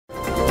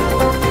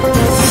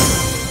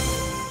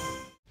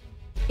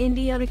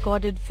India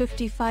recorded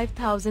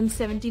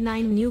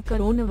 55,079 new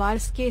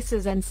coronavirus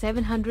cases and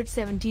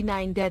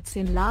 779 deaths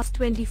in last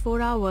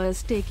 24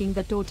 hours, taking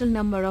the total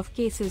number of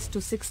cases to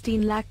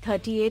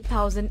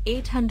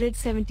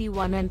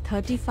 16,38,871 and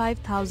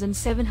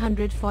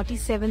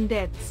 35,747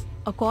 deaths,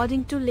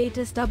 according to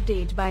latest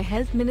update by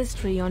Health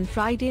Ministry on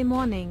Friday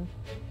morning.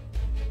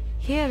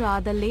 Here are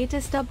the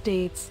latest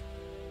updates.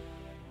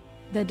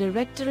 The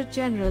Directorate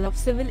General of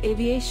Civil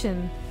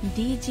Aviation,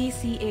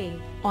 DGCA,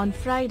 on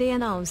Friday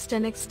announced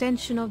an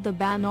extension of the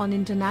ban on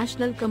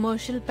international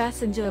commercial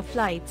passenger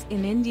flights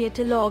in India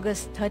till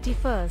August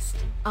 31st,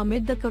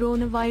 amid the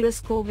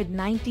coronavirus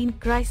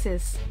COVID-19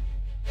 crisis.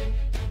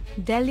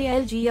 Delhi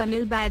LG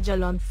Anil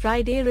Bajal on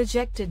Friday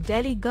rejected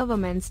Delhi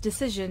government's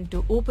decision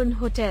to open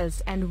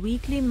hotels and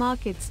weekly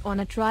markets on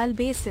a trial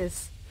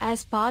basis,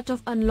 as part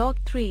of Unlock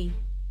 3.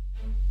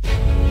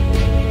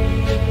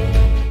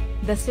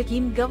 The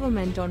Sikkim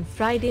government on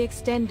Friday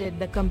extended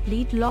the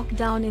complete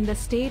lockdown in the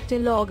state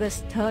till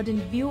August 3rd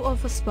in view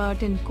of a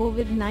spurt in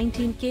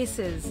COVID-19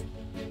 cases.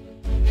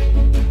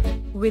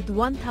 With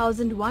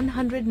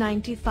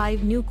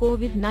 1,195 new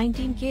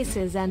COVID-19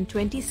 cases and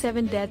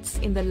 27 deaths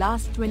in the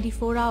last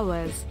 24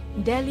 hours,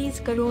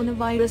 Delhi's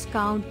coronavirus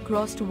count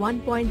crossed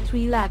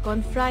 1.3 lakh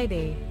on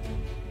Friday.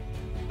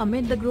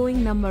 Amid the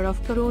growing number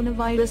of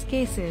coronavirus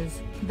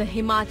cases, the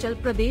Himachal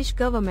Pradesh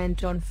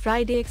government on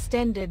Friday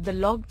extended the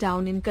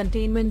lockdown in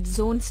containment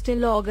zones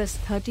till August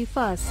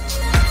 31st.